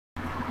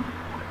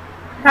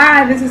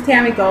Hi, this is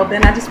Tammy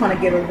Golden. I just want to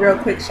give a real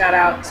quick shout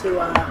out to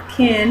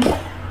Ken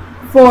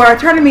for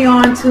turning me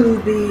on to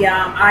the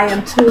I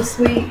Am Too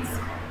Sweets.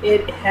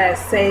 It has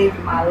saved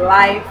my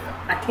life.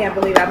 I can't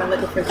believe I've been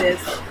looking for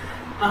this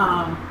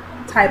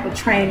type of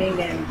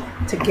training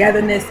and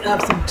togetherness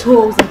of some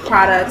tools and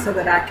products so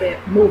that I could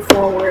move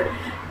forward.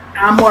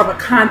 I'm more of a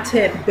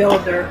content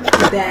builder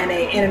than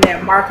an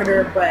internet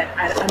marketer, but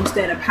I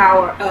understand the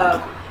power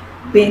of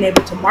being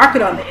able to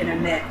market on the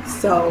internet.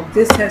 So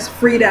this has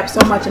freed up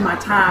so much of my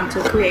time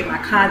to create my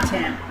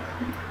content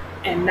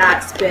and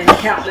not spend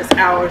countless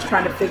hours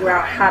trying to figure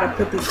out how to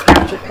put these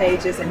capture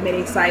pages and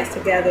mini sites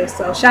together.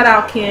 So shout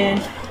out Ken.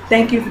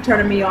 Thank you for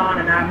turning me on,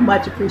 and I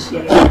much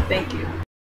appreciate it. Thank you.